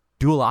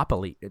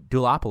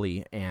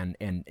duopoly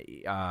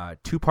and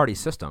two-party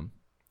system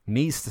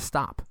needs to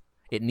stop.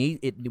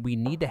 We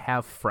need to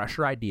have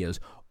fresher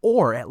ideas,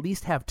 or at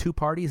least have two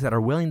parties that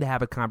are willing to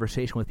have a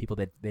conversation with people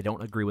that they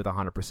don't agree with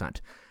 100%.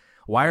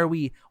 Why are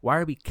we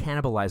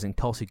cannibalizing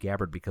Tulsi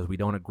Gabbard because we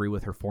don't agree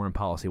with her foreign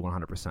policy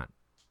 100%?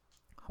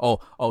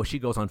 Oh, she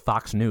goes on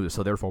Fox News,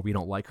 so therefore we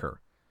don't like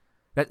her.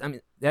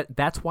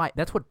 That's what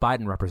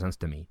Biden represents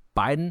to me.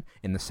 Biden,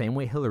 in the same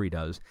way Hillary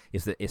does,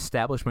 is the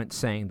establishment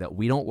saying that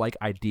we don't like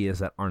ideas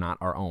that are not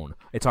our own.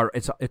 It's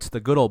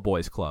the good old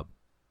boys club.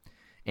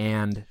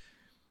 And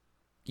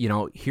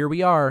here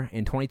we are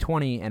in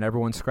 2020, and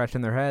everyone's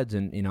scratching their heads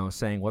and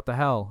saying what the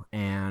hell.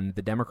 And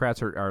the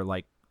Democrats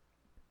are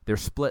they're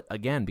split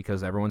again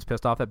because everyone's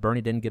pissed off that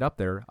Bernie didn't get up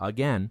there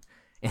again.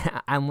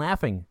 And I'm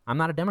laughing. I'm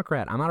not a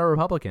Democrat. I'm not a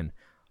Republican.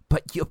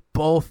 But you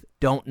both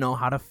don't know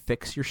how to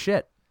fix your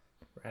shit.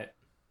 Right.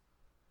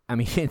 I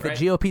mean, the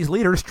GOP's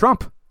leader is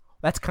Trump.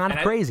 That's kind of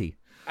crazy.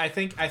 I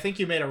think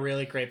you made a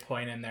really great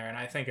point in there, and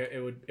I think it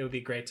would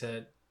be great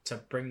to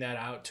bring that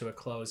out to a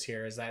close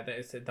here. Is that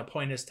the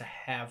point is to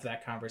have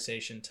that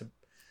conversation, to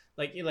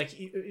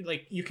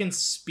you can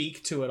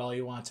speak to it all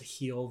you want to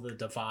heal the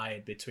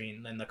divide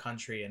between in the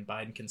country, and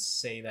Biden can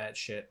say that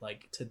shit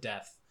to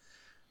death.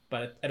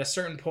 But at a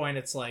certain point,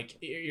 it's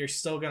you're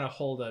still going to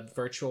hold a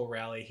virtual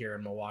rally here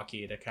in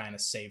Milwaukee to kind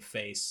of save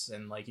face.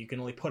 And you can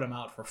only put him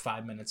out for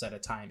 5 minutes at a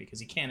time because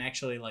he can't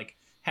actually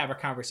have a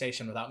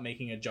conversation without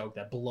making a joke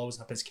that blows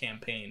up his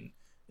campaign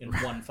in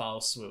one foul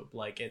swoop.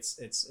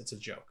 It's a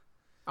joke.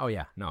 Oh,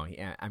 yeah. No,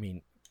 yeah. I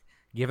mean,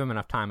 give him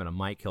enough time and a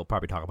mic, he'll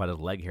probably talk about his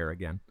leg hair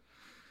again.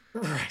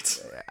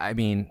 Right. I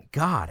mean,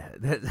 God.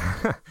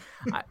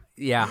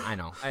 I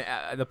know.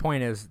 The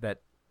point is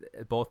that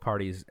both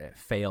parties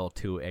fail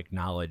to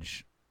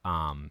acknowledge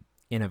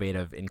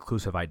innovative,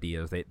 inclusive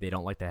ideas. They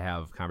don't like to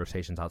have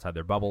conversations outside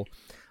their bubble,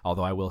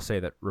 although I will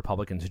say that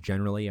Republicans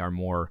generally are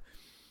more,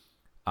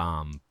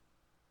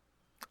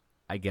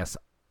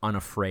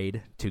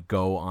 unafraid to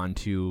go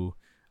onto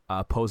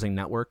opposing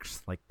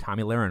networks. Like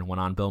Tomi Lahren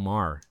went on Bill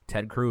Maher.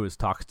 Ted Cruz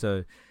talks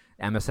to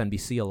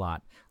MSNBC a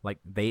lot.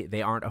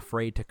 They aren't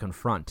afraid to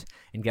confront.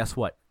 And guess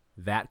what?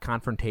 That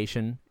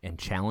confrontation and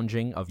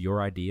challenging of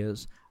your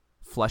ideas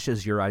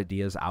fleshes your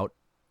ideas out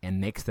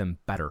and makes them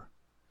better.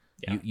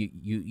 Yeah.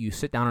 You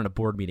sit down in a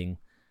board meeting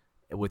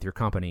with your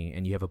company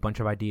and you have a bunch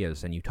of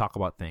ideas and you talk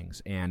about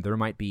things, and there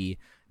might be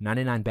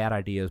 99 bad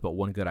ideas but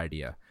one good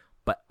idea.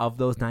 But of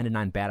those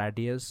 99 bad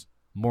ideas,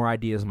 more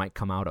ideas might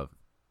come out of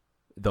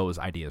those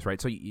ideas, right?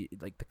 So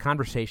like the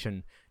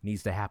conversation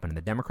needs to happen.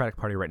 The Democratic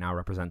Party right now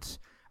represents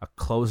a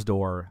closed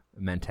door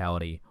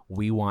mentality.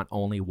 We want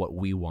only what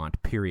we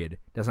want, period.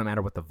 Doesn't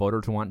matter what the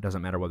voters want,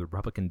 doesn't matter what the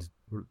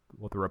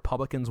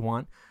Republicans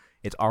want.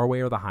 It's our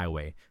way or the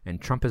highway, and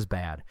Trump is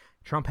bad.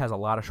 Trump has a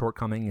lot of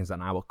shortcomings,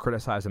 and I will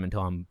criticize him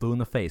until I'm blue in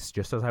the face,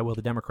 just as I will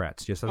the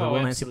Democrats, just as I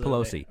will Nancy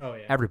Pelosi,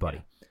 everybody.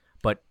 Yeah.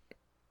 But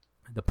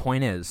the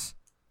point is,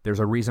 there's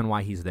a reason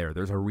why he's there.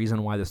 There's a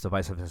reason why this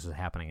divisiveness is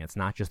happening. It's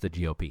not just the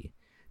GOP.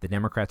 The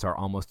Democrats are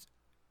almost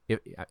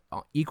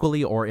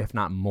equally, or if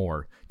not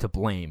more, to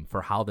blame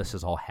for how this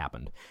has all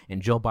happened.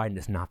 And Joe Biden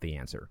is not the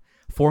answer.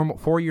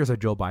 4 years of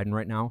Joe Biden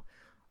right now,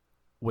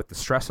 with the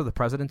stress of the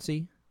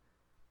presidency,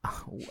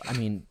 I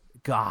mean,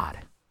 God.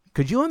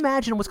 Could you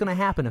imagine what's going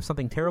to happen if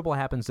something terrible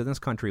happens to this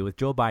country with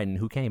Joe Biden,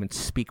 who can't even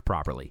speak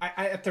properly?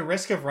 I at the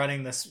risk of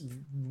running this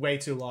way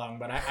too long,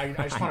 but I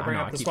just want to bring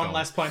up this one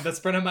last point that's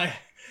been in my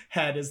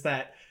head, is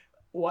that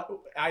what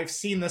I've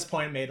seen this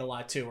point made a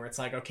lot too, where it's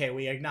like, okay,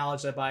 we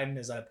acknowledge that Biden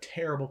is a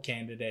terrible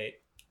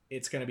candidate.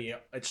 It's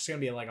just gonna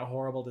be like a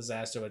horrible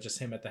disaster with just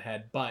him at the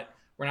head. But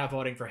we're not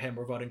voting for him.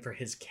 We're voting for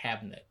his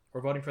cabinet.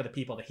 We're voting for the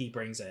people that he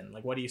brings in.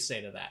 Like, what do you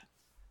say to that?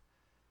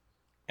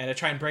 And to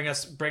try and bring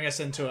us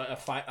into a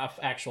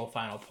actual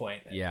final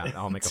point. Yeah,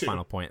 I'll make a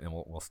final point, and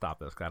then we'll stop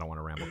this, because I don't want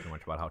to ramble too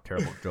much about how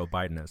terrible Joe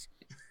Biden is,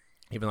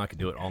 even though I could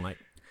do it all night.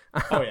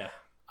 Oh yeah.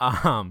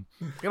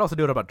 You can also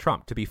do it about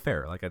Trump. To be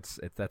fair, like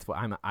that's what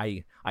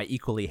I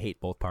equally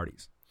hate both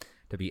parties.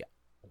 To be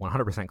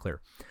 100% clear.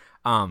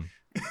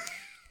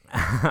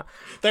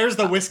 There's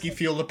the whiskey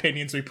fueled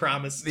opinions we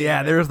promised.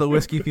 Yeah, there's the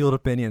whiskey fueled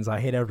opinions. I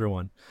hate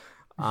everyone.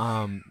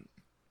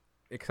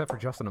 Except for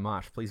Justin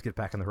Amash, please get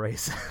back in the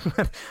race.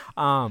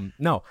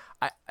 No,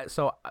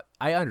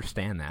 I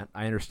understand that.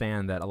 I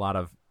understand that a lot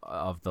of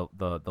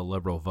the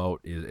liberal vote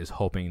is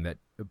hoping that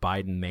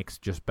Biden makes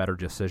just better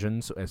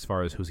decisions as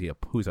far as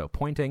who's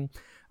appointing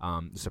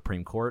the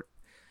Supreme Court.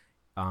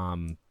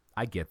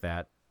 I get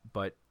that,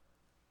 but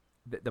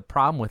the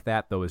problem with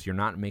that, though, is you're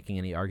not making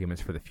any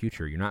arguments for the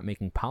future. You're not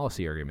making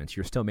policy arguments.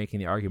 You're still making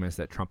the arguments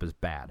that Trump is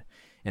bad.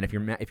 And if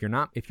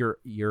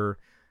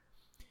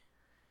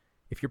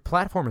your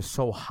platform is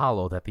so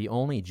hollow that the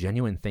only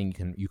genuine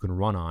thing you can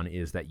run on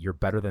is that you're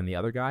better than the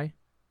other guy,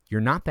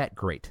 you're not that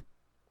great.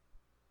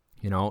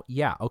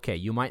 Yeah, okay,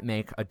 you might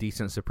make a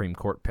decent Supreme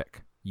Court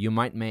pick. You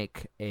might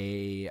make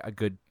a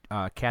good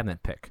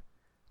cabinet pick.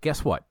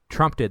 Guess what?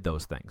 Trump did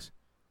those things.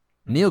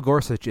 Neil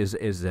Gorsuch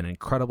is an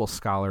incredible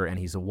scholar, and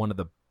he's one of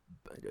the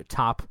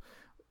top,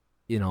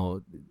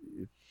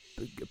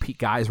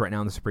 guys right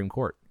now in the Supreme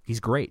Court. He's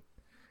great.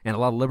 And a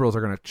lot of liberals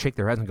are going to shake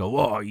their heads and go,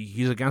 "Whoa,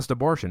 he's against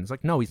abortion." It's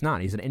like, no, he's not.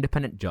 He's an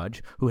independent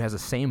judge who has the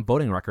same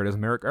voting record as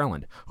Merrick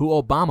Garland, who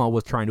Obama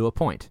was trying to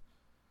appoint.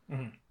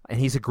 Mm-hmm. And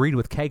he's agreed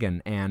with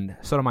Kagan and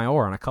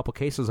Sotomayor on a couple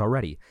cases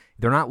already.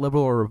 They're not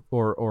liberal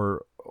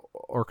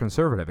or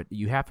conservative.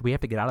 We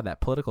have to get out of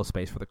that political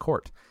space for the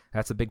court.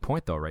 That's a big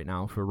point, though, right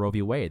now for Roe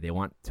v. Wade. They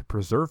want to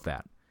preserve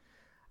that.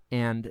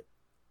 And,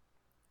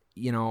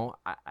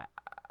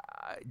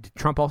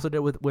 Trump also did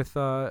with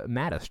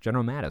Mattis,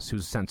 General Mattis,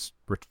 who's since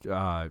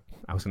I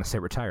was going to say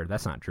retired.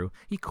 That's not true.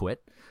 He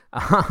quit.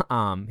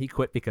 He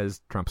quit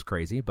because Trump's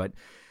crazy. But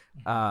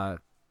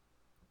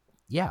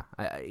yeah,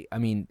 I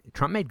mean,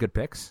 Trump made good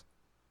picks.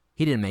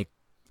 He didn't make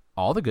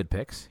all the good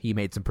picks. He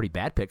made some pretty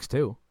bad picks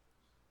too.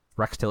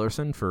 Rex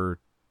Tillerson for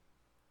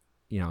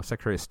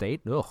Secretary of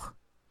State. Ugh.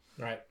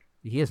 Right.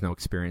 He has no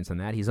experience in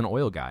that. He's an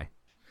oil guy.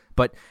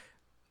 But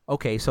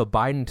okay, so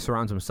Biden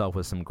surrounds himself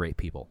with some great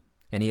people.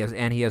 And he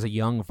has a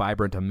young,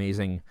 vibrant,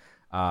 amazing,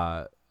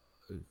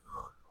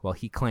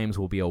 he claims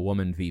will be a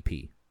woman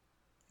VP,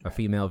 a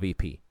female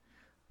VP.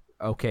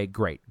 Okay,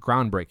 great.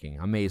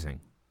 Groundbreaking.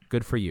 Amazing.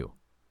 Good for you.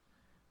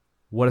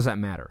 What does that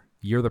matter?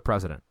 You're the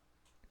president.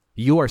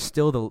 You are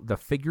still the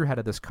figurehead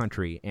of this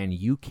country, and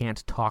you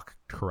can't talk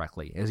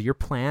correctly. Is your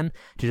plan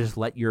to just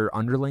let your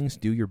underlings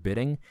do your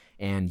bidding,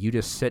 and you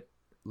just sit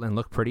and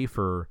look pretty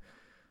for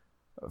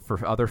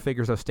other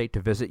figures of state to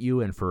visit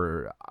you and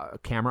for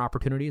camera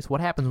opportunities? What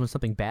happens when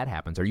something bad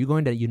happens? Are you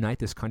going to unite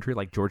this country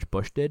like George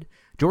Bush did?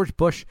 George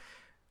Bush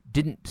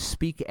didn't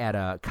speak at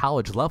a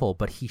college level,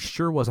 but he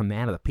sure was a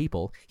man of the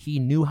people. He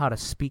knew how to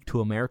speak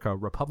to America,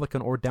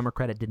 Republican or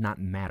Democrat. It did not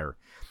matter.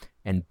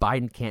 And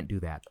Biden can't do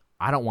that.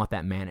 I don't want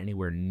that man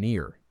anywhere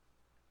near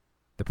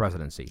the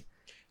presidency.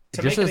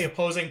 To make the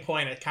opposing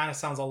point, it kind of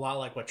sounds a lot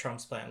like what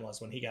Trump's plan was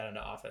when he got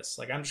into office.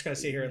 Like, I'm just going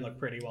to sit here and look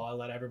pretty while I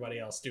let everybody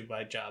else do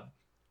my job.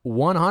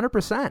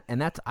 100%.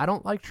 And I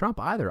don't like Trump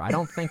either. I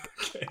don't think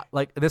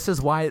okay. This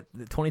is why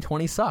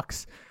 2020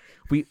 sucks.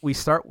 We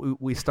start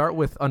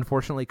with,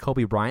 unfortunately,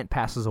 Kobe Bryant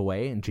passes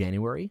away in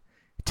January.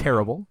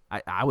 Terrible.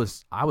 I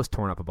was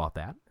torn up about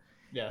that.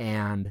 Yeah.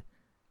 And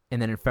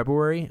then in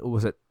February,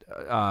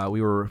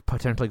 we were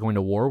potentially going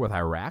to war with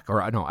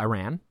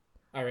Iran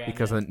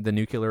because of the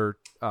nuclear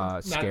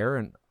scare,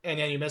 and And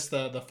yeah, you missed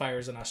the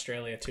fires in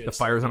Australia too. The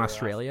fires in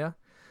Australia?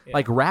 Yeah.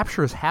 Like,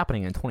 Rapture is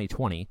happening in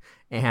 2020,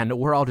 and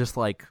we're all just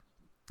like,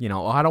 I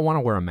don't want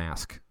to wear a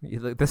mask.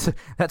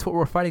 That's what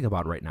we're fighting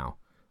about right now.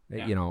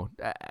 Yeah.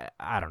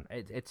 I don't.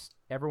 It's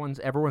everyone's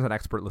an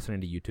expert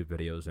listening to YouTube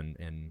videos,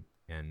 and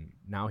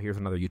now here's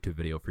another YouTube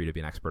video for you to be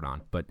an expert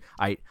on. But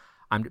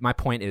my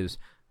point is,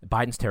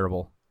 Biden's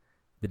terrible.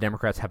 The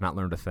Democrats have not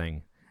learned a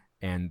thing,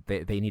 and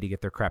they need to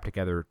get their crap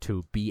together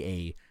to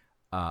be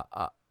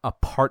a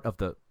part of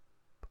the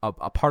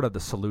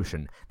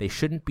solution. They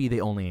shouldn't be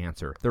the only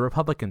answer. The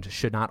Republicans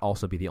should not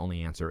also be the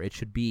only answer. It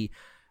should be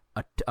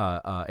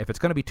if it's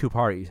going to be two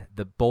parties,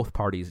 both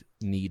parties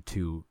need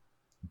to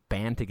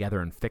band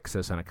together and fix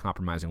this in a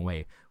compromising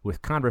way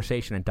with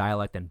conversation and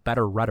dialect and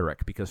better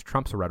rhetoric, because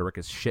Trump's rhetoric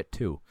is shit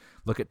too.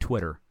 Look at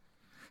Twitter.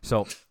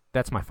 So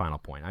that's my final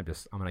point. I'm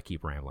going to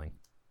keep rambling.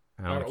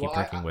 I don't want to keep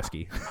drinking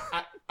whiskey.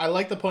 I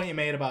like the point you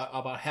made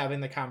about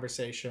having the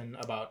conversation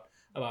about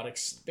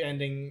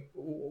expanding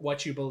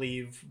what you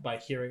believe by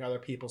hearing other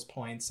people's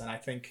points. And I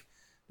think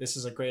this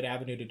is a great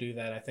avenue to do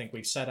that. I think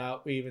we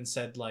even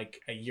said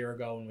like a year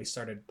ago when we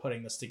started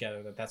putting this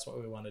together, that's what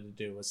we wanted to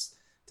do, was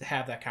to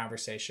have that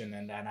conversation.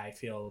 And I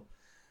feel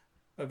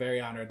very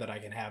honored that I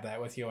can have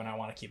that with you, and I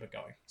want to keep it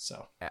going.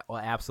 So, well,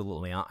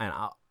 absolutely.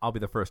 I'll be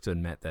the first to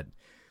admit that,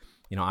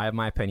 I have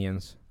my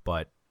opinions,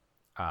 but,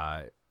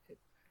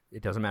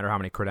 it doesn't matter how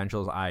many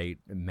credentials I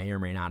may or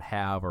may not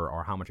have,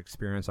 or how much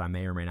experience I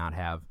may or may not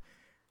have.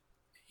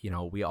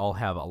 We all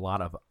have a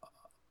lot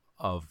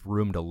of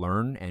room to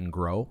learn and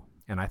grow.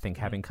 And I think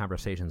having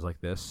conversations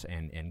like this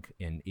and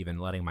even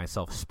letting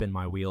myself spin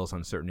my wheels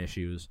on certain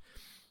issues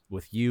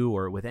with you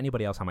or with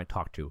anybody else I might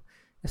talk to,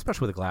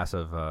 especially with a glass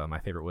of my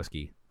favorite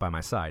whiskey by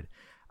my side,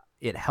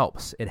 it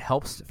helps. It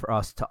helps for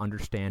us to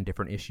understand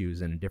different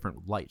issues in a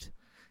different light.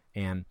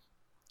 And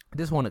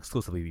this won't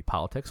exclusively be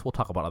politics. We'll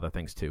talk about other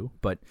things too.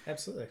 But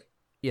absolutely,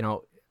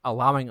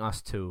 allowing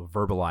us to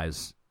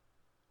verbalize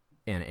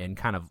and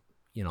kind of,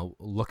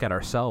 look at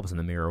ourselves in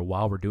the mirror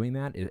while we're doing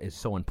that is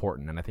so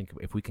important. And I think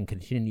if we can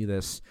continue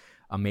this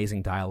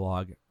amazing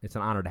dialogue, it's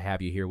an honor to have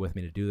you here with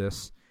me to do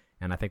this.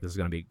 And I think this is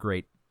going to be a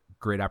great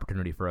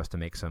opportunity for us to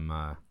make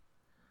some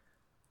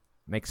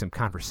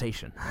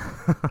conversation.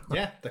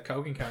 Yeah, the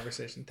Kogan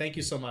conversation. Thank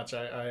you so much.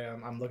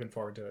 I'm looking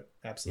forward to it.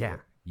 Absolutely.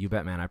 Yeah, you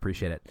bet, man. I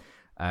appreciate it.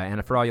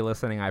 And for all you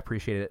listening, I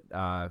appreciate it.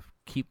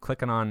 Keep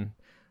clicking on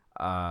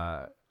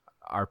our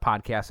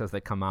podcasts as they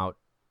come out.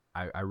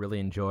 I really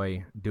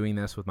enjoy doing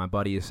this with my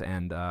buddies,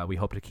 and we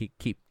hope to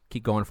keep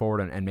going forward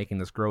and making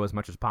this grow as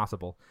much as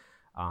possible.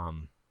 I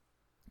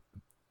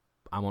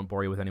won't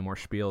bore you with any more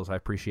spiels. I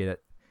appreciate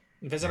it.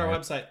 Visit our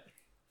website.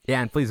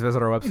 Yeah, and please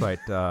visit our website,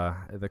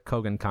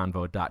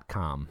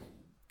 thekoganconvo.com.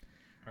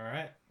 All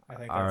right. I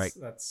think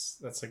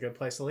that's a good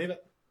place to leave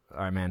it. All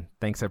right, man.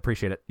 Thanks. I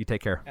appreciate it. You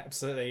take care.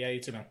 Absolutely. Yeah, you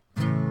too, man.